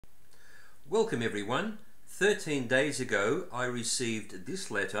Welcome everyone. 13 days ago I received this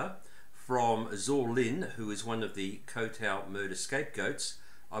letter from Zaw Lin, who is one of the Koh Tao murder scapegoats.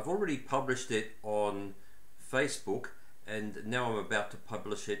 I've already published it on Facebook and now I'm about to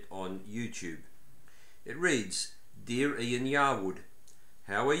publish it on YouTube. It reads, "Dear Ian Yarwood,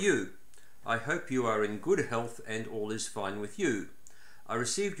 how are you? I hope you are in good health and all is fine with you. I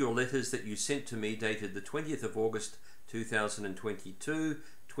received your letters that you sent to me dated the 20th of August 2022,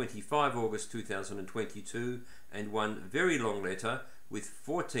 25 August 2022, and one very long letter with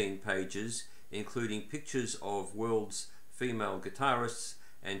 14 pages including pictures of world's female guitarists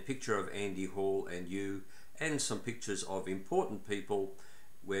and picture of Andy Hall and you, and some pictures of important people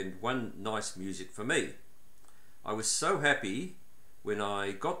and one nice music for me. I was so happy when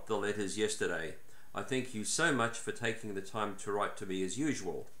I got the letters yesterday. I thank you so much for taking the time to write to me as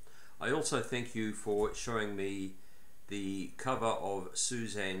usual. I also thank you for showing me the cover of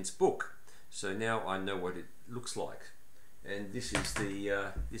Suzanne's book, so now I know what it looks like. And this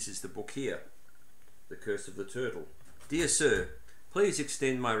is the book here, The Curse of the Turtle. Dear Sir, please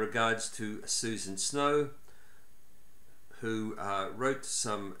extend my regards to Susan Snow, who wrote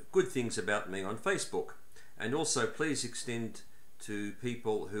some good things about me on Facebook, and also please extend to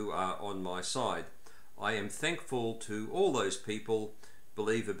people who are on my side. I am thankful to all those people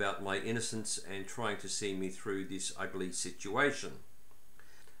believe about my innocence and trying to see me through this ugly situation.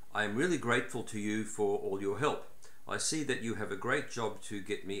 I am really grateful to you for all your help. I see that you have a great job to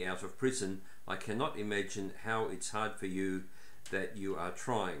get me out of prison. I cannot imagine how it's hard for you that you are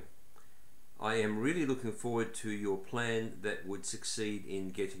trying. I am really looking forward to your plan that would succeed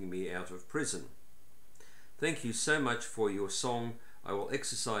in getting me out of prison. Thank you so much for your song. I will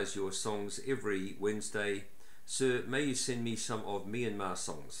exercise your songs every Wednesday. Sir, may you send me some of Myanmar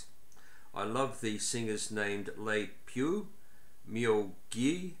songs. I love the singers named Wai Phyo, Myo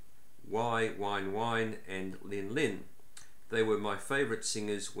Gi, Wai Wine and Lin Lin. They were my favourite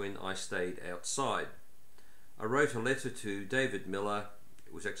singers when I stayed outside. I wrote a letter to David Miller.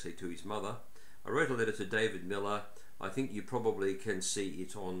 It was actually to his mother. I wrote a letter to David Miller. I think you probably can see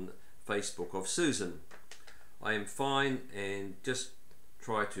it on Facebook, of Susan. I am fine and just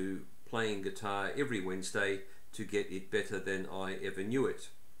try to playing guitar every Wednesday to get it better than I ever knew it.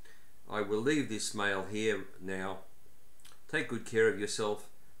 I will leave this mail here now. Take good care of yourself.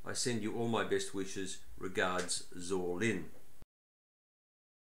 I send you all my best wishes. Regards, Zaw Lin."